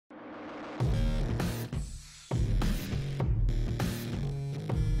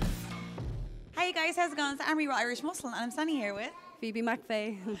Hey guys, how's it going? It's Amory Irish Muscle, and I'm standing here with Phoebe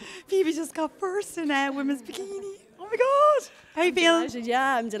McVeigh. Phoebe. Just got first in women's bikini. Oh my god! How you feeling? Delighted,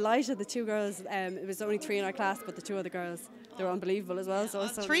 yeah, I'm delighted. The two girls, it was only 3 in our class, but the 2 other girls, they were unbelievable as well. So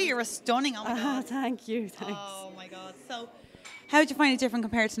 3, you were stunning. Oh my god! Thank you. Thanks. Oh my god! So, how did you find it different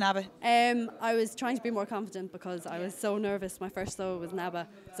compared to NABA? I was trying to be more confident because I was so nervous. My first solo was NABA,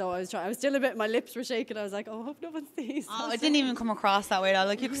 so I was still a bit. My lips were shaking. I was like, oh, I hope no one sees. Oh, it didn't even come across that way. Though.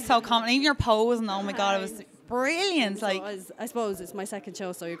 Like you were so confident. Even your pose, and oh my god, it was brilliant. So like I suppose it's my second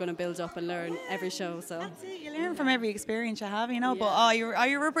show, so you're going to build up and learn every show. So that's it. You learn from every experience you have, you know. Yeah. But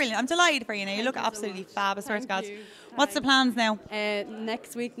you were brilliant. I'm delighted for you. Now you look absolutely fab. I swear to God. What's the plans now?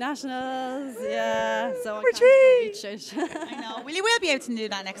 Next week nationals. Yeah. So I Retreat. can't reach it. I know. Well, you will be able to do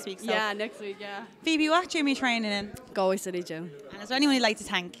that next week. So. Yeah, next week. Yeah. Phoebe, what gym are you training in? Galway City Gym. And is there anyone you'd like to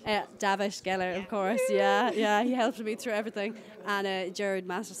thank? Davish Geller, of course. Yeah, he helped me through everything, and Jared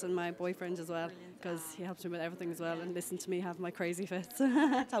Masterson, my boyfriend, as well, because he helped me with everything as well and listened to me have my crazy fits.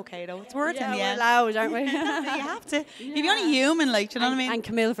 That's okay though. It's worth it. Yeah, we're loud, aren't we? You have to. Yeah. You're only human, like. Do you know what I mean? And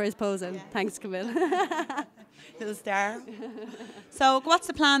Camille for his posing. Yeah. Thanks, Camille. Little star. So, what's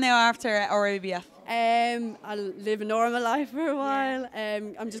the plan now after RABF? I'll live a normal life for a while.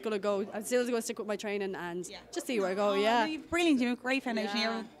 I'm just gonna go. I'm still going to stick with my training and just see where I go. Yeah. You're brilliant. You have a great foundation.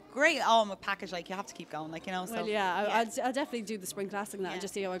 You're great. I'm a package. Like you have to keep going. Like you know. So. Well, yeah. I'll definitely do the spring classic and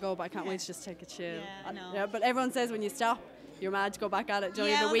just see how I go. But I can't wait to just take a chill. Yeah, but everyone says when you stop, you're mad to go back at it. Do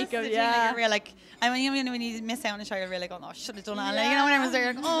you know the week of Like, you're like, I mean, when you miss out on a show, you're really like, oh no, I should have done that. Like, you know, when everyone's there,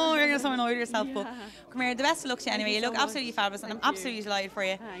 you're like, oh, you're gonna so annoyed with yourself. But come here, the best of luck to you anyway. You look absolutely fabulous, and I'm absolutely delighted for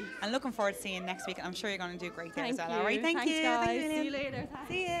you. Thanks. And looking forward to seeing you next week. And I'm sure you're going to do great there as well. You. All right, thank you. Guys. Thanks, see you later. Thanks.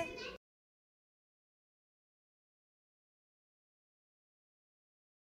 See you.